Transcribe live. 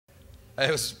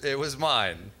It was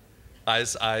mine. I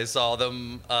saw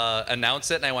them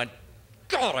announce it, and I went,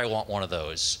 God, I want one of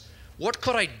those. What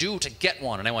could I do to get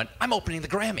one? And I went, I'm opening the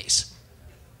Grammys.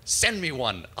 Send me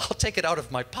one. I'll take it out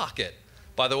of my pocket.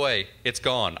 By the way, it's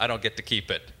gone. I don't get to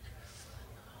keep it.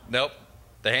 Nope.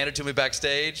 They handed it to me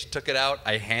backstage, took it out.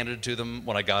 I handed it to them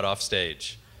when I got off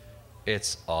stage.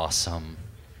 It's awesome.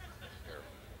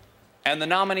 And the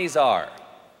nominees are...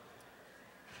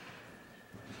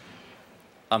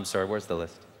 I'm sorry, where's the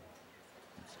list?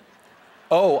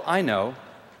 Oh, I know.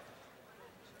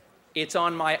 It's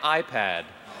on my iPad.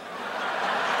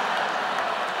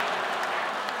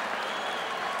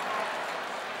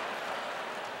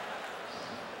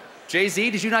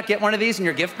 Jay-Z, did you not get one of these in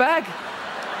your gift bag?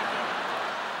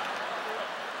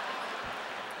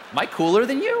 Am I cooler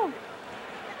than you?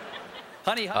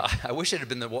 Honey, I wish it had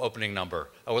been the opening number.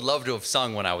 I would love to have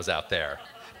sung when I was out there.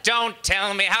 Don't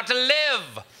tell me how to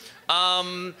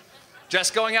live.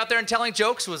 Just going out there and telling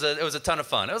jokes was a ton of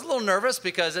fun. I was a little nervous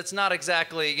because it's not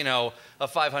exactly, you know, a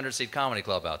 500-seat comedy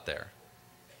club out there.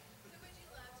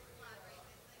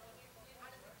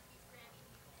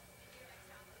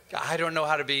 I don't know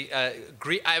how to be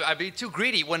I'd be too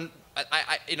greedy when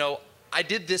you know, I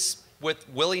did this with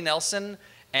Willie Nelson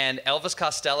and Elvis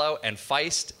Costello and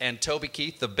Feist and Toby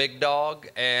Keith, the Big Dog,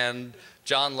 and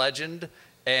John Legend,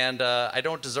 and I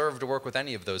don't deserve to work with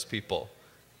any of those people.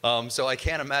 So I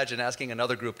can't imagine asking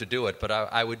another group to do it, but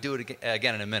I would do it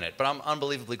again in a minute. But I'm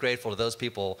unbelievably grateful to those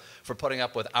people for putting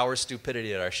up with our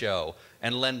stupidity at our show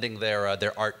and lending their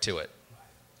art to it.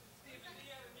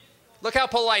 Look how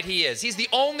polite he is. He's the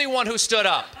only one who stood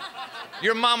up.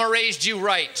 Your mama raised you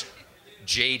right.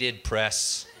 Jaded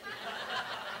press.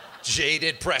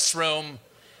 Jaded press room.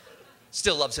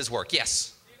 Still loves his work,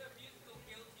 yes.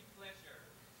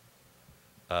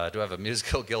 Do I have a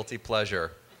musical guilty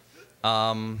pleasure?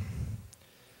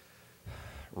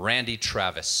 Randy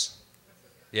Travis.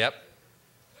 Yep.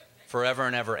 Forever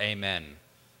and Ever, Amen.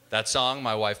 That song,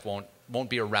 my wife won't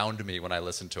be around me when I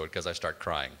listen to it because I start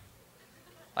crying.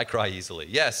 I cry easily.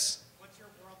 Yes. What's your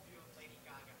worldview of Lady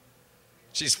Gaga?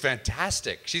 She's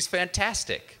fantastic. She's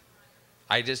fantastic.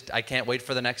 I can't wait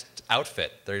for the next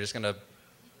outfit. They're just gonna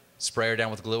spray her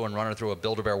down with glue and run her through a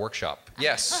Build-A-Bear workshop.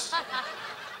 Yes.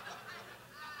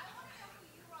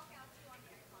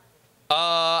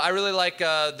 I really like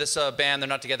this band. They're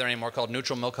not together anymore, called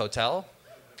Neutral Milk Hotel.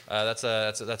 That's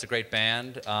a great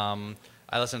band.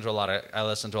 I listen to a lot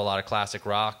of classic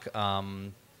rock.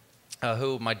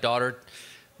 Who my daughter,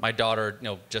 you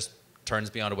know, just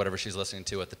turns me on to whatever she's listening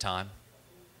to at the time.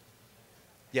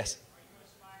 Yes.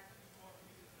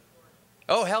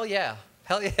 Oh, hell yeah.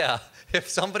 Hell yeah. If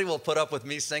somebody will put up with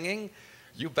me singing,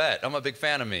 you bet. I'm a big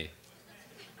fan of me.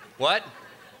 What?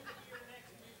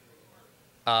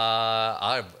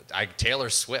 Taylor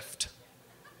Swift.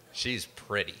 She's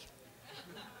pretty.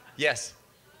 Yes.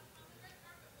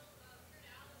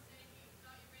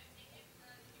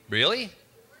 Really?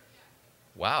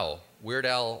 Wow. Weird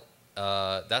Al,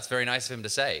 that's very nice of him to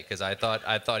say, because I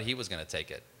thought he was going to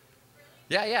take it.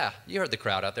 Yeah, yeah. You heard the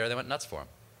crowd out there. They went nuts for him.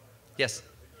 Yes.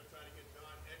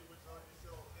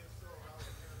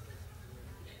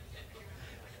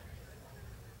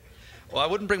 Well, I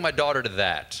wouldn't bring my daughter to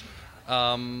that.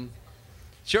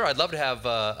 Sure, I'd love to have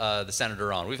the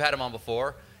senator on. We've had him on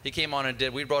before. He came on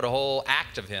and we wrote a whole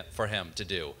act of him for him to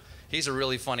do. He's a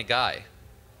really funny guy.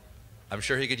 I'm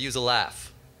sure he could use a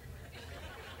laugh.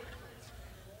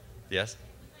 Yes?